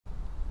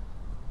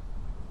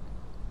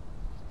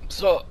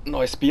So,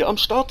 neues Bier am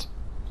Start.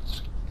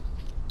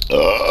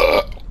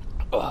 Na,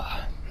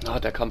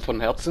 der Kampf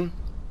von Herzen.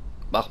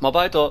 Mach mal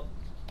weiter.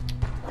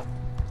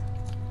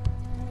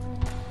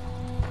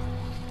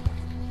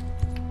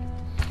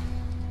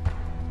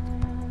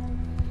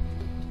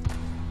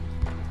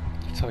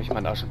 Jetzt habe ich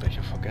meinen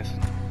Aschenbecher vergessen.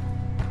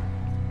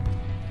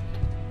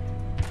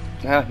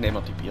 Ja, nehmen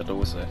wir die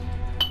Bierdose.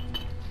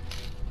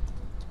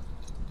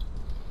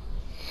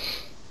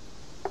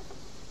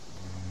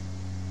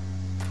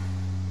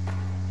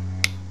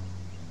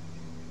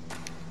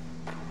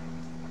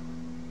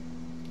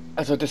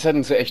 Also das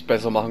hätten sie echt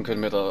besser machen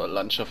können mit der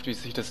Landschaft, wie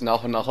sich das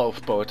nach und nach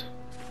aufbaut.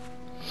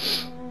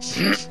 Das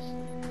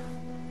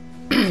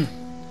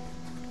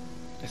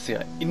ist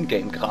ja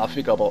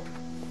Ingame-Grafik, aber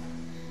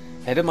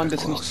hätte man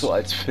das nicht so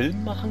als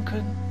Film machen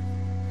können?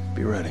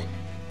 Be ready.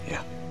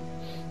 Yeah.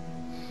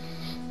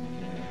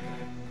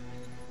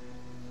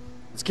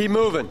 Let's keep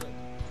moving.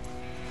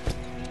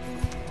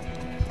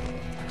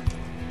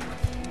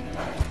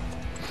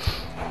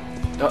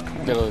 Ja,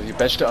 wieder die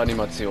beste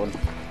Animation.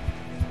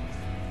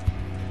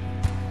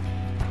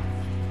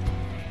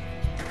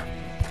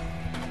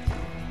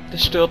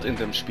 Das stört in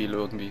dem Spiel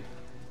irgendwie.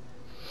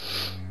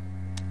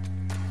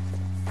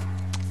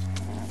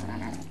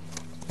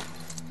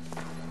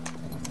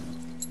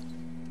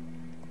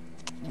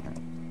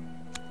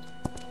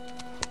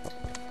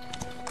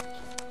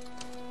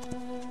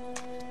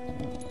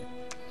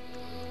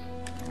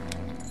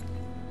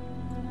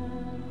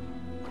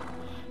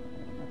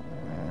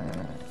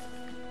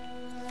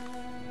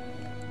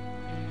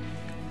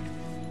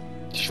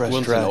 Die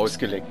Spuren sind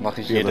ausgelegt,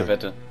 mache ich jede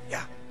Wette. Ja.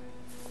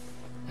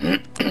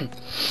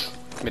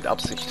 Mit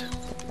Absicht.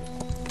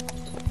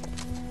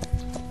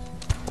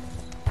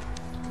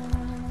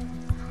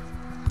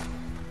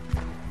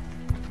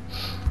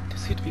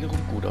 Das sieht wiederum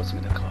gut aus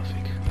mit der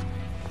Grafik.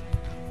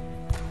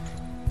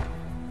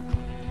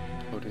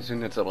 Oh, die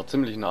sind jetzt aber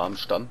ziemlich nah am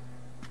Stamm.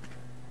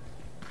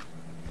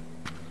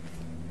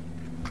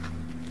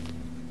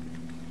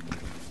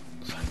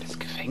 Sollen das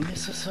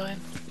Gefängnisse sein?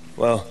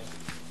 Well,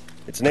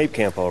 it's an ape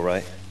camp, all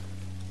right.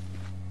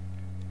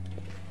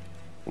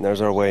 And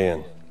there's our way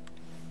in.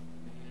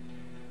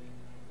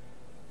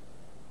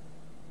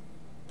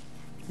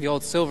 The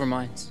old silver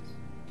mines.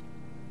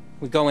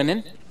 We going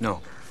in?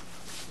 No.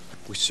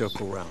 We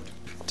circle around.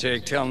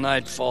 Take till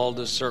nightfall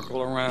to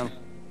circle around.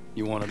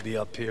 You want to be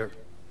up here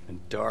in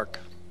dark.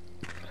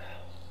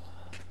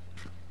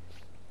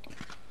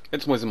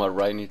 Jetzt muss ich mal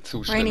Rainey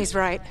zustimmen. Rainey's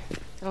right.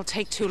 It'll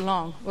take too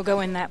long. We'll go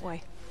in that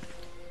way.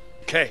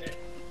 Okay.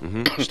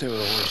 Stay with the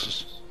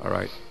horses. All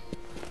right.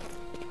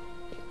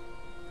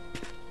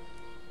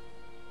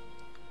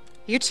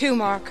 You too,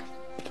 Mark.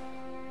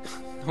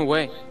 No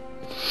way.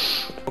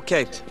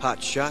 Okay,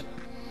 hot shot.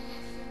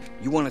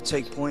 You want to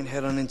take point,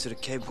 head on into the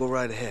cave, go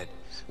right ahead.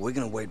 We're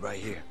gonna wait right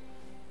here.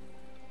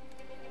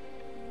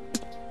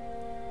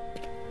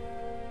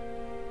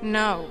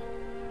 No.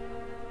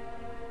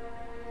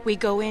 We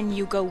go in,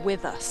 you go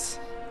with us.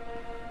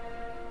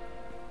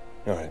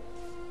 All right.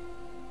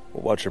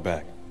 We'll watch your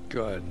back.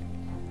 Good.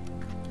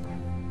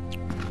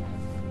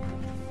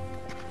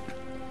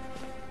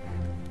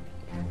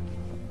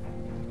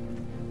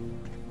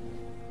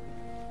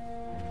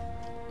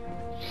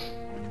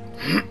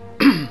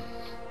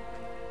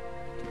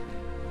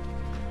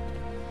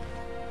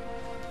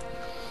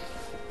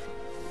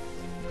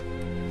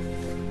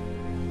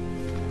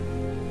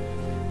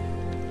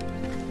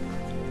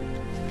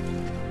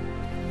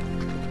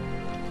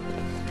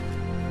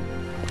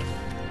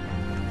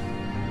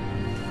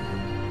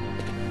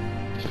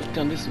 Ich würde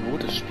gerne wissen, wo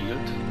das spielt.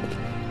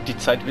 Die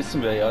Zeit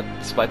wissen wir ja,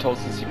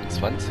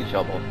 2027,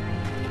 aber...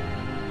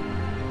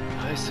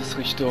 Heißt es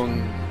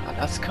Richtung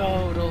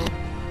Alaska oder...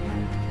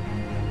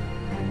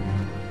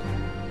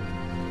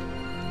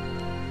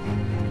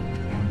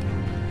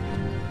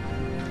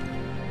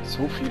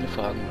 So viele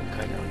Fragen und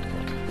keine Antwort.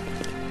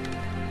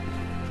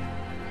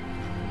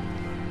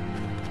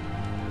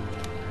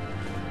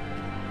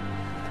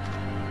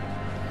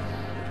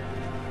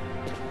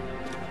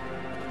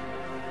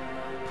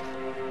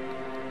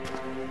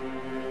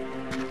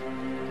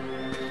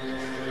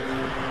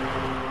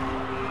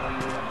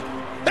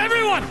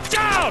 Everyone,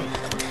 down!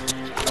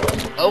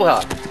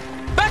 Oha!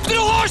 Back to the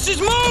horses!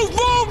 Move,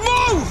 move,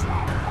 move!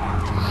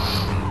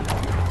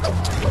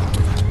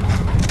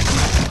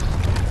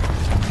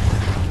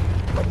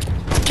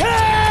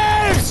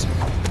 Caves!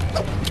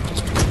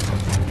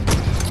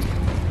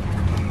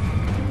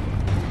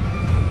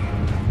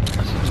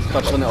 Das ist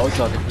gerade schon eine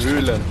Aussage.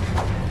 Höhlen.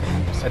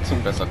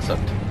 Übersetzung besser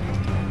gesagt.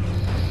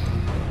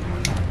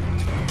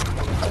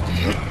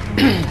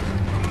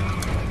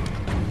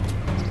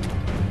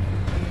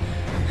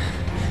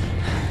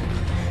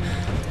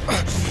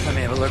 Let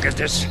me have a look at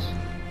this.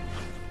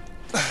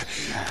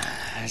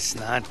 That's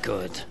not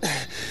good.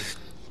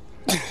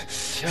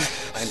 Tja,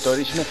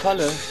 eindeutig eine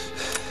Falle.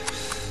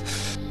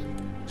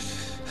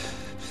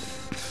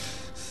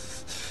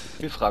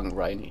 Wir fragen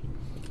Rainey.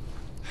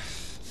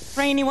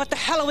 Rainey, what the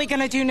hell are we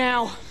gonna do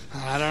now?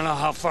 I don't know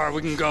how far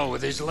we can go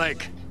with his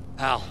leg.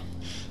 Al,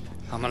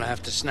 I'm gonna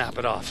have to snap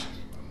it off.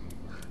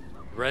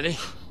 Ready?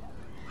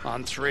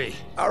 On 3.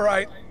 All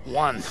right.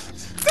 1.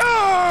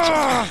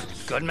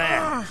 Good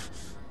man.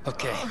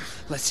 Okay,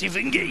 let's see if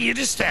we can get you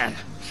to stand.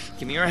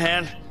 Give me your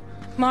hand.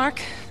 Mark,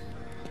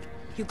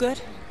 you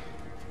good?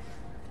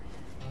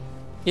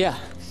 Yeah.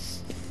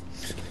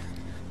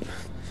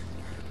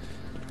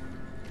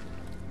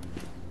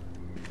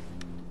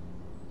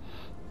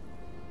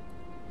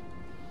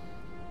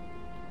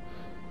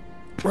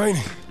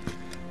 Rainy.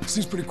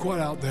 Seems pretty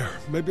quiet out there.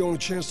 Maybe only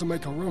chance to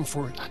make a run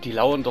for it. Die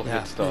lauern doch Yeah,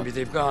 jetzt da. maybe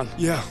they've gone.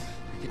 Yeah.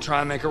 You try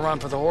and make a run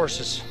for the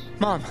horses.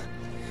 Mom,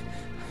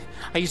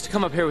 I used to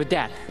come up here with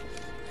Dad.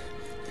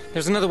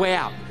 There's another way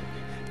out.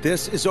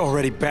 This is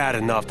already bad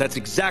enough. That's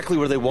exactly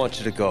where they want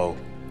you to go.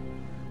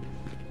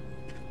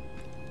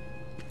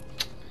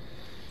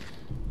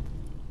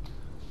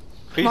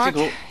 Mark,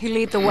 Risiko. you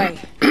lead the way.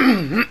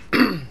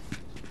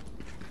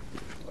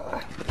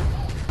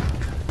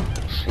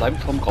 Schleim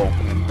vom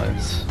Rauchen im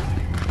Hals.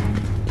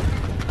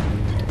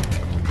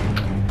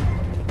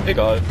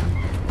 Egal.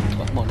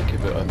 Mach mal eine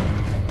Kippe an.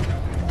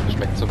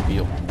 Schmeckt zum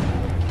Bier.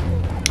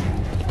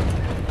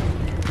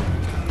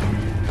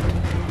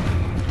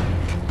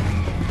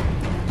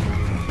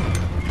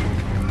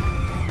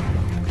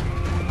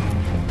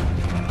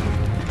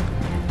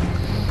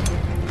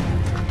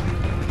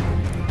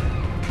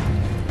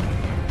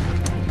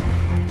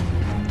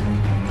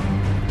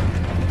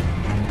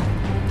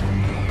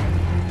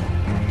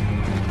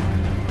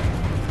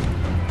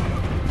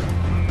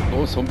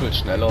 Los, humpel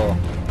schneller.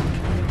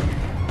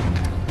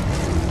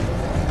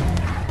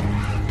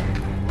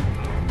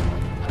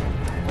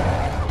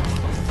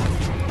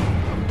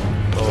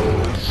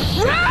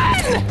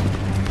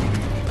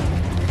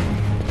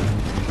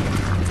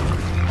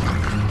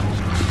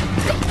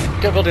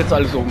 Der wird jetzt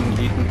alles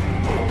umliegen.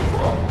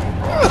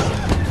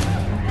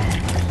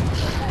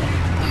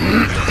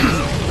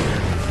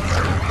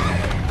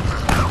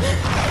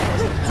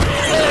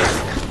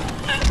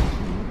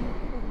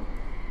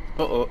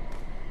 Oh oh.